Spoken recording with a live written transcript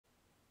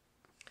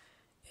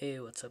Hey,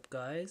 what's up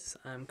guys?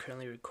 I'm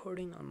currently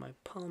recording on my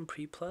Palm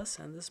Pixi Plus,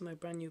 and this is my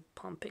brand new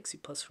Palm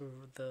Pixi Plus for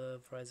the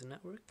Verizon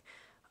network.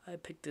 I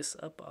picked this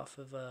up off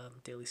of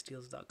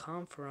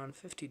dailysteals.com for around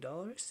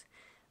 $50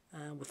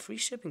 with free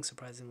shipping,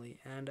 surprisingly,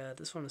 and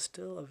this one is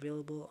still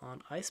available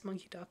on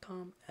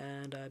icemonkey.com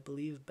and I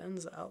believe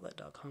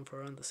benzoutlet.com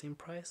for around the same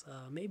price,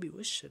 maybe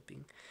with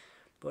shipping.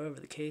 But whatever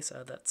the case,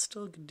 that's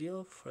still a good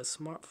deal for a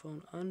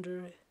smartphone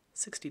under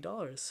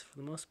 $60 for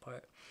the most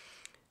part.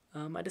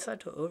 I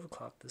decided to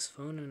overclock this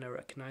phone, and I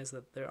recognize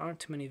that there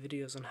aren't too many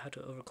videos on how to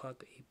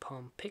overclock a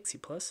Palm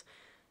Pixi Plus.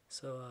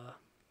 So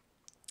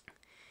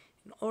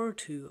in order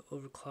to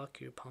overclock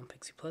your Palm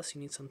Pixi Plus,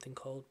 you need something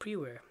called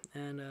pre-wear.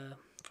 And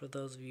for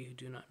those of you who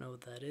do not know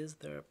what that is,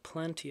 there are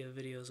plenty of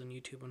videos on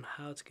YouTube on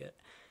how to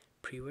get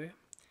pre-wear.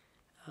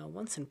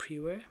 Once in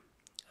pre-wear,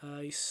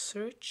 you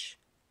search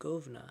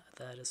Govna,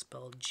 that is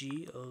spelled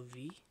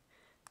Govnah.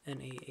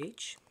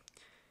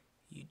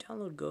 You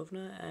download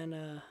Govna,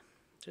 and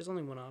there's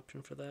only one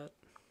option for that.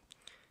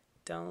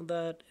 Download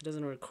that. It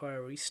doesn't require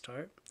a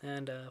restart.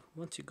 And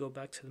once you go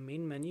back to the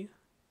main menu,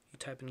 you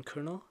type in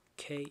kernel,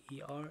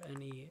 Kernel,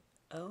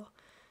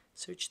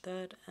 search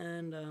that,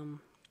 and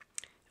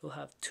you'll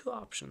have two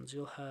options.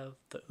 You'll have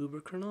the Uber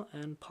kernel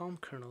and Palm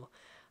kernel.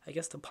 I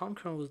guess the Palm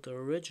kernel was the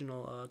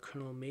original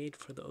kernel made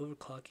for the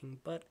overclocking,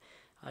 but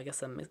I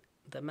guess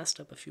that messed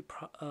up a few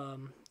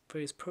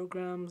various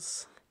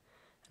programs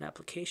and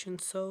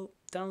applications. So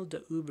download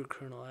the Uber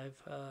kernel.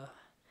 I've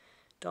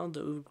download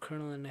the Uber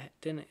kernel and I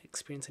didn't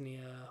experience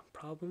any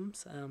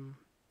problems.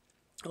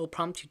 It will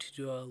prompt you to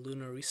do a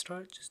lunar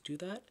restart. Just do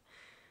that,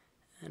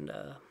 and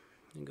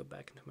then go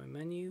back into my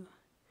menu.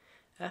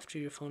 After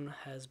your phone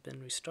has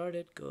been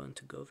restarted, go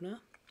into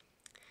Govna,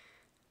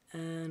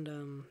 and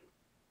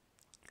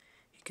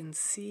you can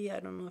see,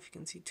 I don't know if you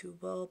can see too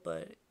well,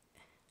 but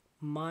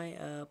my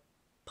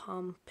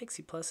Palm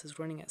Pixi Plus is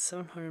running at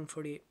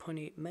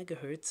 748.8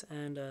 megahertz,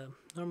 and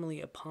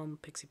normally a Palm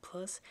Pixi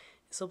Plus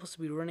is supposed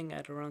to be running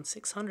at around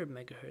 600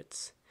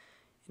 megahertz.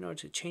 In order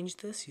to change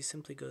this, you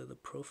simply go to the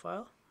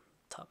profile,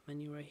 top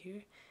menu right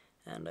here,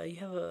 and you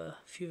have a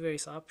few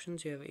various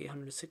options. You have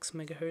 806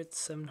 megahertz,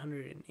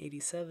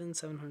 787,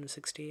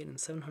 768, and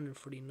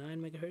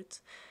 749 megahertz.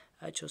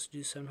 I chose to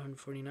do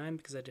 749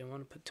 because I didn't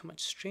want to put too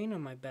much strain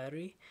on my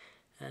battery,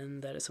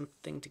 and that is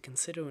something to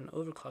consider when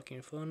overclocking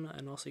your phone.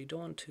 And also, you don't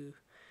want to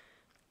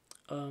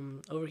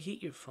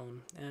overheat your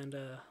phone. And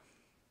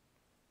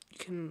you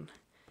can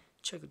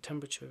check the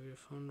temperature of your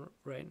phone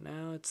right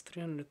now. It's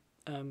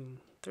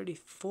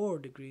 34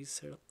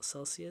 degrees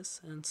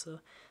Celsius, and so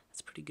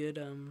that's pretty good.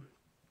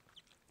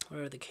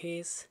 Whatever the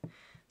case,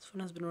 this phone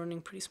has been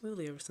running pretty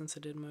smoothly ever since I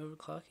did my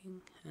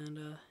overclocking, and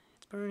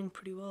it's been running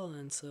pretty well.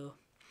 And so,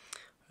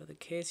 whatever the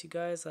case, you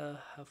guys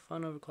have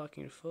fun overclocking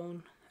your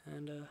phone,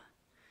 and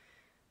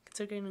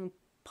consider getting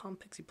Palm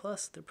Pixi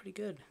Plus. They're pretty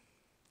good.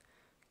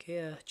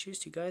 Okay, cheers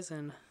to you guys,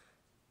 and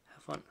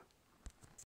have fun.